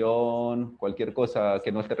televisión, cualquier cosa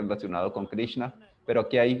que no esté relacionado con Krishna, pero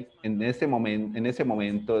aquí hay, en ese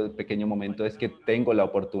momento, el pequeño momento, es que tengo la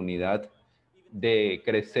oportunidad de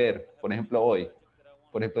crecer. Por ejemplo, hoy,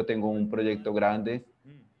 tengo un proyecto grande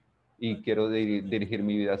y quiero dirigir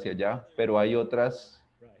mi vida hacia allá, pero hay otras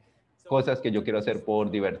cosas que yo quiero hacer por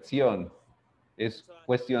diversión. Es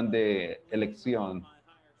cuestión de elección.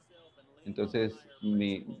 Entonces,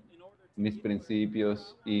 mis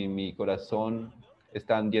principios y mi corazón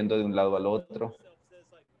están yendo de un lado al otro.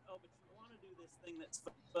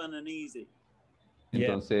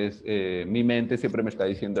 Entonces, mi mente siempre me está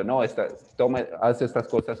diciendo, no, haz estas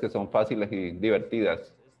cosas que son fáciles y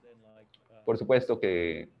divertidas. Por supuesto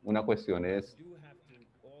que una cuestión es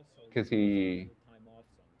que si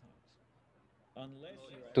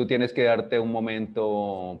tú tienes que darte un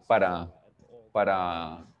momento para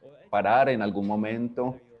parar en algún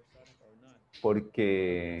momento,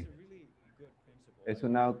 porque es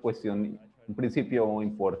una cuestión, un principio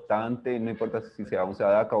importante, no importa si sea un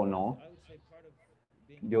sadhaka o no.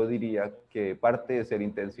 Yo diría que parte de ser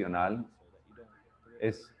intencional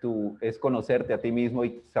es conocerte a ti mismo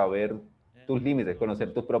y saber tus límites,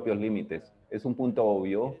 conocer tus propios límites. Es un punto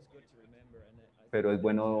obvio, pero es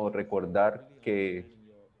bueno recordar que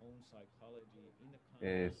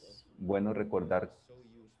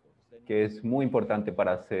es muy importante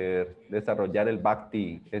para desarrollar el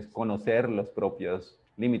bhakti, es conocer los propios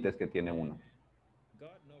límites que tiene uno.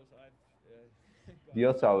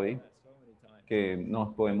 Dios sabe que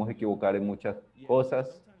nos podemos equivocar en muchas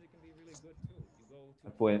cosas.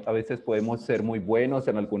 A veces podemos ser muy buenos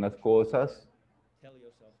en algunas cosas.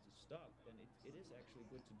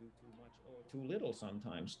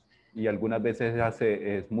 Y algunas veces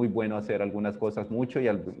es muy bueno hacer algunas cosas mucho y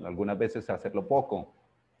algunas veces hacerlo poco.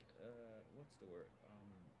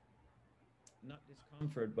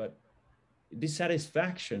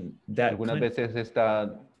 Algunas veces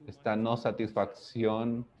esta no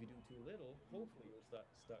satisfacción,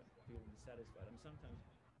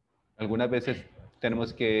 algunas veces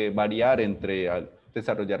tenemos que variar entre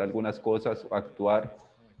desarrollar algunas cosas, actuar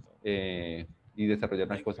y desarrollar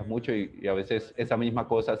unas cosas mucho y a veces esa misma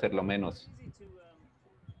cosa hacerlo menos.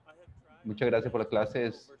 Muchas gracias por las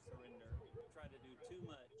clases.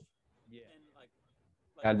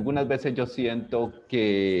 Algunas veces yo siento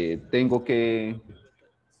que tengo que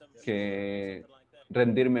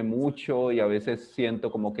rendirme mucho y a veces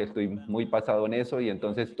siento como que estoy muy pasado en eso y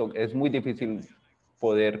entonces es muy difícil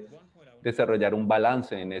poder desarrollar un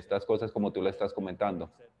balance en estas cosas como tú lo estás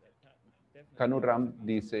comentando. Kanu Ram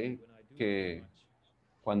dice que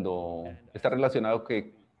cuando está relacionado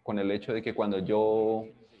con el hecho de que cuando yo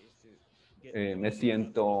me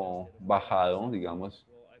siento bajado, digamos,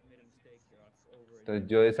 entonces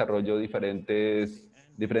yo desarrollo diferentes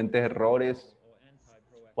errores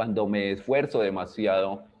cuando me esfuerzo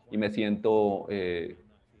demasiado y me siento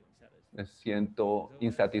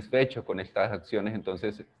insatisfecho con estas acciones.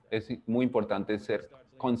 Entonces es muy importante ser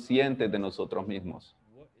conscientes de nosotros mismos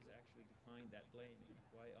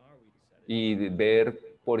y ver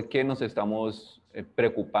por qué nos estamos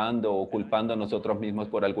preocupando o culpando a nosotros mismos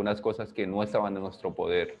por algunas cosas que no estaban en nuestro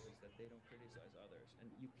poder.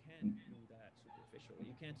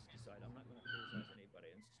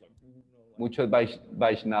 Muchos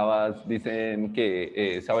Vaishnavas dicen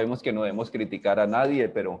que sabemos que no debemos criticar a nadie,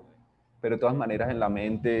 pero de todas maneras en la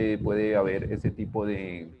mente puede haber ese tipo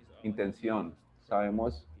de intención.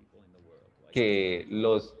 Sabemos que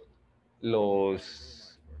los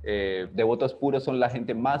devotos puros son la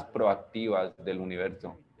gente más proactiva del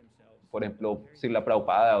universo. Por ejemplo, Srila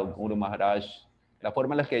Prabhupada o Guru Maharaj, la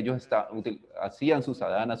forma en la que ellos hacían su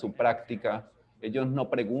sadhana, su práctica, ellos no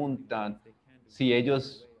preguntan si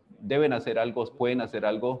ellos deben hacer algo, pueden hacer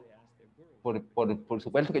algo. Por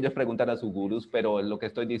supuesto que ellos preguntan a sus gurús, pero lo que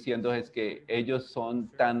estoy diciendo es que ellos son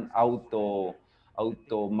tan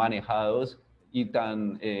automanejados y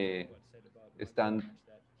están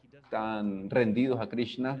tan rendidos a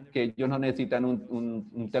Krishna que ellos no necesitan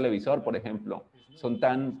un televisor, por ejemplo. Son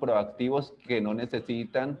tan proactivos que no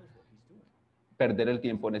necesitan perder el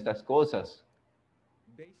tiempo en estas cosas.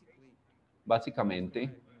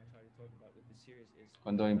 Básicamente,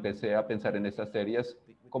 cuando empecé a pensar en estas series,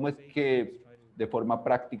 ¿cómo es que de forma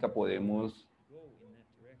práctica podemos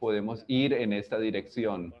podemos ir en esta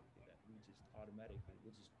dirección.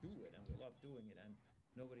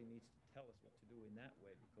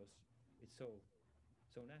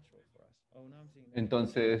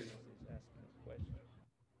 Entonces,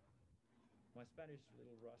 my Spanish is a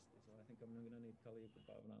little rusty, so I think I'm going to need Kali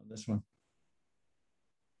on this one.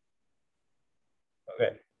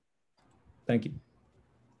 Okay. Thank you.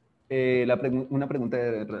 Una pregunta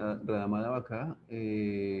de Radhamada acá.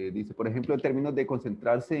 Dice, por ejemplo, en términos de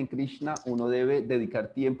concentrarse en Krishna, ¿uno debe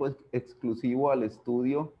dedicar tiempo exclusivo al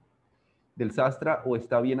estudio del sastra o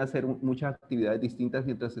está bien hacer muchas actividades distintas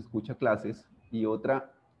mientras escucha clases? Y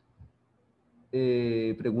otra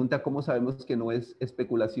pregunta, ¿cómo sabemos que no es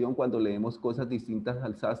especulación cuando leemos cosas distintas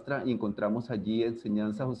al sastra y encontramos allí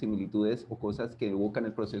enseñanzas o similitudes o cosas que evocan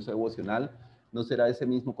el proceso devocional? ¿No será ese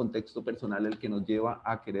mismo contexto personal el que nos lleva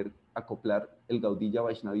a querer acoplar el Gaudiya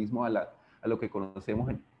Vaishnavismo a lo que conocemos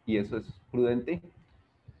y eso es prudente?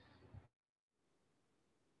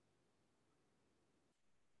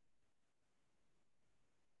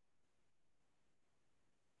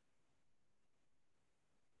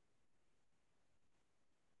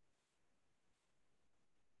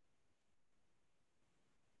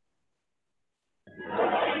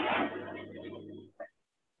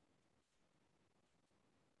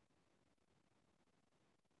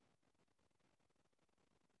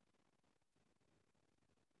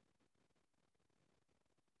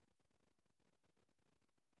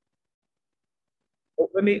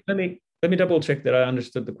 Let me double check that I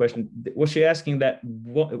understood the question. Was she asking that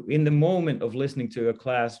in the moment of listening to a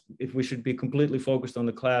class, if we should be completely focused on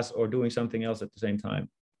the class or doing something else at the same time?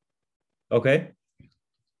 Okay.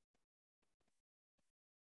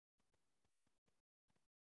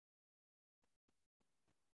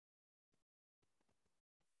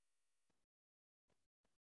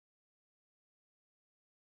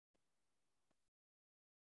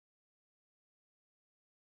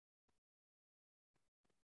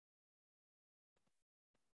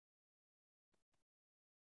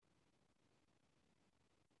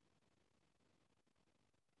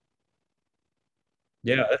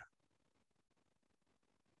 Yeah.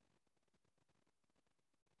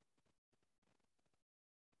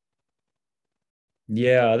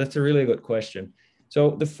 Yeah, that's a really good question.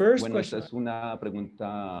 So the first Bueno, question. esta es una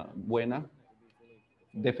pregunta buena.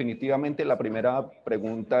 Definitivamente la primera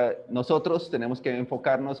pregunta, nosotros tenemos que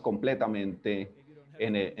enfocarnos completamente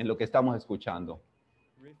en lo que estamos escuchando.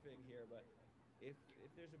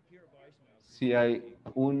 Si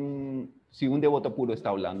un devoto puro está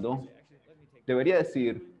hablando, debería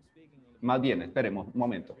decir, más bien, esperemos un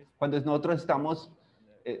momento. Cuando nosotros estamos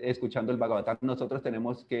escuchando el Bhagavatam, nosotros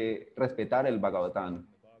tenemos que respetar el Bhagavatam.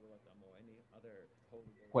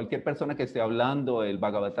 Cualquier persona que esté hablando el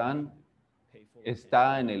Bhagavatam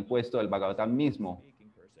está en el puesto del Bhagavatam mismo.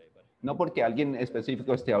 No porque alguien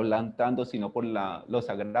específico esté hablando, sino por lo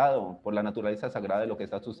sagrado, por la naturaleza sagrada de lo que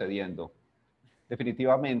está sucediendo.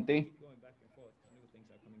 Definitivamente,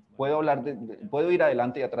 puedo ir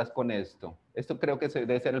adelante y atrás con esto. Esto creo que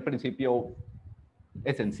debe ser el principio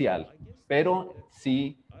esencial, pero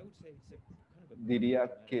sí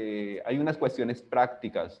diría que hay unas cuestiones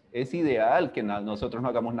prácticas. Es ideal que nosotros no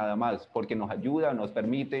hagamos nada más, porque nos ayuda, nos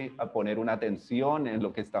permite a poner una atención en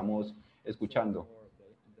lo que estamos escuchando,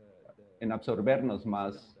 en absorbernos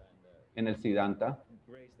más en el Siddhanta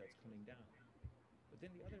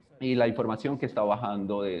y la información que está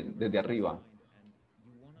bajando desde arriba.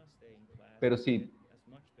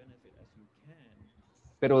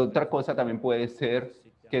 Pero otra cosa también puede ser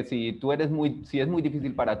que si es muy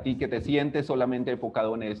difícil para ti, que te sientes solamente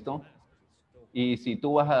enfocado en esto, y si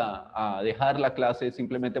tú vas a dejar la clase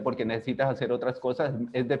simplemente porque necesitas hacer otras cosas,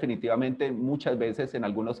 es definitivamente muchas veces, en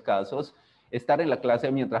algunos casos, estar en la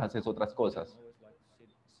clase mientras haces otras cosas.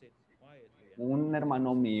 Un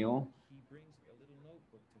hermano mío,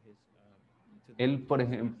 él, por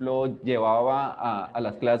ejemplo, llevaba a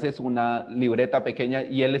las clases una libreta pequeña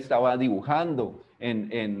y él estaba dibujando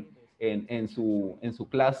en su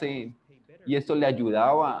clase, y esto le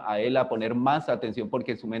ayudaba a él a poner más atención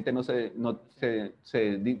porque su mente no se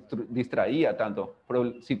distraía tanto.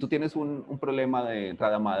 Pero si tú tienes un problema de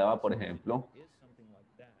Radhamadava, por ejemplo,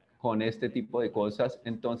 con este tipo de cosas,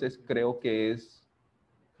 entonces creo que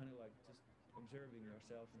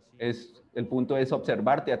el punto es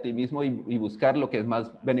observarte a ti mismo y buscar lo que es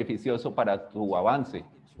más beneficioso para tu avance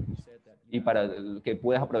y para que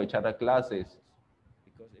puedas aprovechar las clases.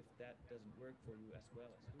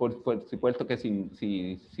 Por supuesto que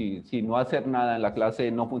si no hacer nada en la clase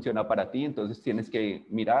no funciona para ti, entonces tienes que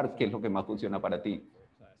mirar qué es lo que más funciona para ti.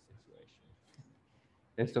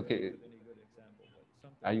 Esto que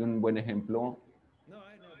hay un buen ejemplo.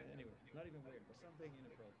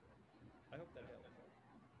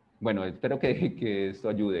 Bueno, espero que esto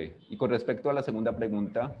ayude. Y con respecto a la segunda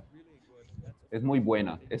pregunta, es muy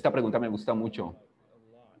buena. Esta pregunta me gusta mucho.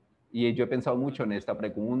 Y yo he pensado mucho en esta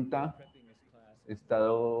pregunta. He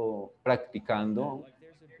estado practicando.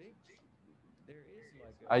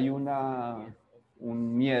 Hay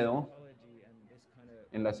un miedo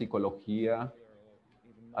en la psicología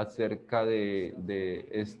acerca de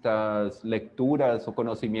estas lecturas o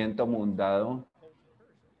conocimiento mundano.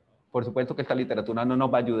 Por supuesto que esta literatura no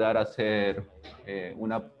nos va a ayudar a ser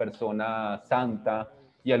una persona santa,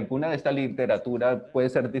 y alguna de esta literatura puede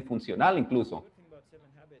ser disfuncional incluso.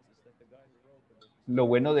 Lo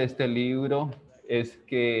bueno de este libro es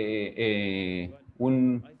que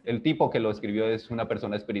el tipo que lo escribió es una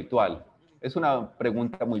persona espiritual. Es una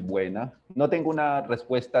pregunta muy buena. No tengo una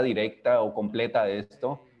respuesta directa o completa de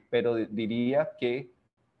esto, pero diría que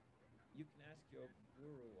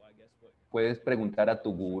puedes preguntar a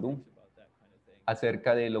tu gurú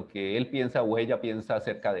acerca de lo que él piensa o ella piensa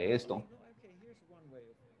acerca de esto.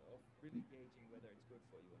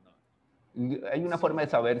 Hay una forma de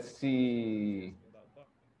saber si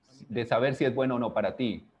es bueno o no para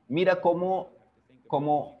ti. Mira cómo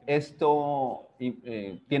esto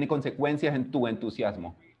tiene consecuencias en tu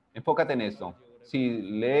entusiasmo. Enfócate en esto. Si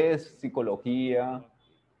lees psicología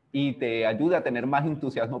y te ayuda a tener más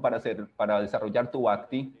entusiasmo para desarrollar tu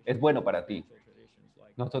bhakti, es bueno para ti.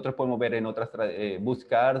 Nosotros podemos ver en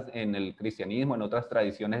buscar en el cristianismo, en otras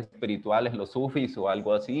tradiciones espirituales, los sufis o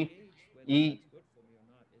algo así, y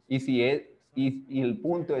el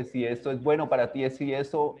punto es si esto es bueno para ti, es si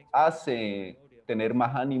eso hace tener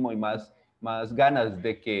más ánimo y más ganas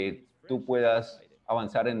de que tú puedas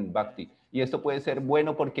avanzar en Bhakti. Y esto puede ser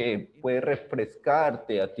bueno porque puede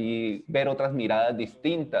refrescarte a ti, ver otras miradas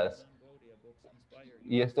distintas.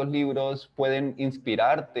 Y estos libros pueden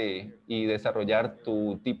inspirarte y desarrollar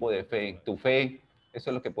tu tipo de fe, tu fe. Eso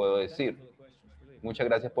es lo que puedo decir. Muchas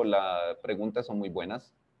gracias por la pregunta, son muy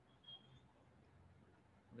buenas.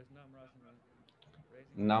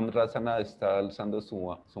 Namrasana está alzando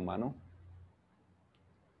su mano.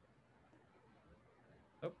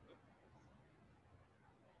 Oh.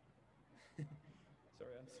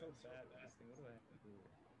 Sorry, I'm so bad at this thing. What do I have to do?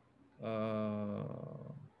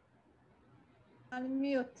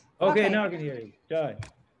 Unmute. Okay, now I can hear you. Jai.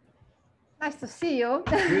 Nice to see you.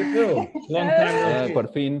 You too. Long time no see. Por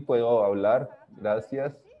fin puedo hablar.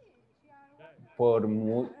 Gracias.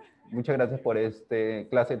 Muchas gracias por esta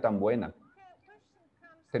clase tan buena.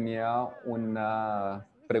 Tenía una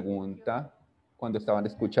pregunta cuando estaban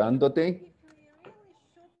escuchándote.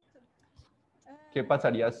 ¿Qué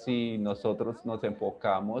pasaría si nosotros nos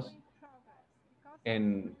enfocamos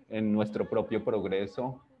en nuestro propio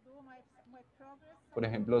progreso? Por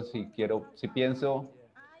ejemplo,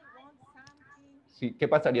 ¿qué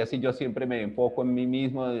pasaría si yo siempre me enfoco en mí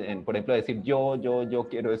mismo, por ejemplo, decir yo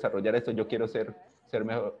quiero desarrollar esto, yo quiero ser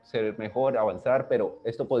mejor, avanzar, pero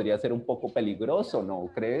esto podría ser un poco peligroso, ¿no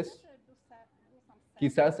crees?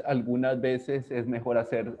 Quizás algunas veces es mejor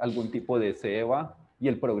hacer algún tipo de seva y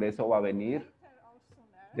el progreso va a venir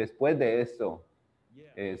después de esto,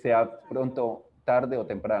 sea pronto, tarde o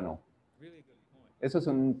temprano. Eso es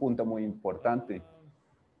un punto muy importante.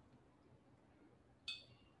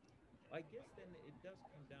 I guess then it does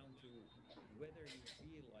come down to whether you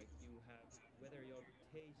feel like whether your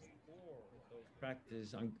taste for those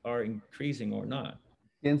practices are increasing or not.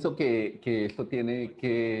 Pienso que esto tiene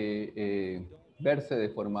que verse de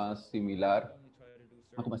forma similar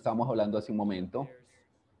a como estábamos hablando hace un momento.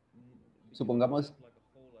 Supongamos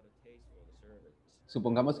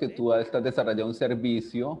que tú estás desarrollando un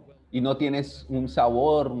servicio y no tienes un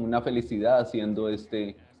sabor, una felicidad haciendo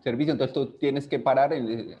este servicio, entonces tú tienes que parar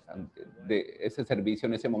de ese servicio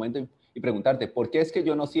en ese momento y preguntarte, ¿por qué es que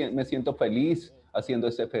yo no me siento feliz haciendo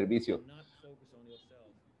ese servicio?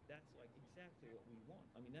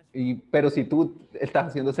 Pero si tú estás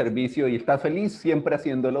haciendo servicio y estás feliz siempre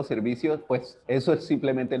haciendo los servicios, pues eso es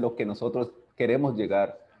simplemente lo que nosotros queremos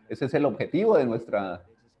llegar. Ese es el objetivo de nuestra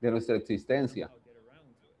existencia.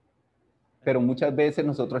 Pero muchas veces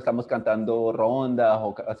nosotros estamos cantando rondas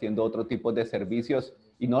o haciendo otro tipo de servicios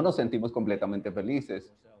y no nos sentimos completamente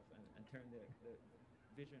felices.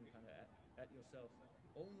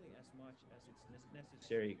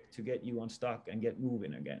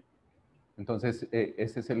 Entonces,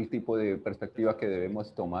 ese es el tipo de perspectiva que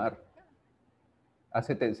debemos tomar.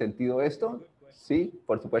 ¿Hace sentido esto? Sí,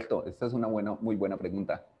 por supuesto. Esta es una muy buena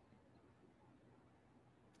pregunta.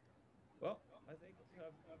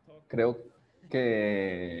 Creo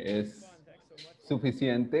que es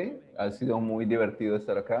suficiente. Ha sido muy divertido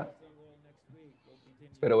estar acá.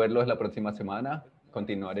 Espero verlos la próxima semana.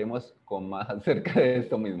 continuaremos con más acerca de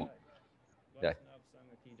esto mismo. Ya.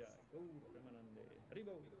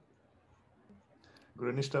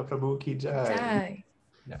 Gurunistha Prabhu ki jai. Jai.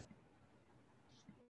 Ya.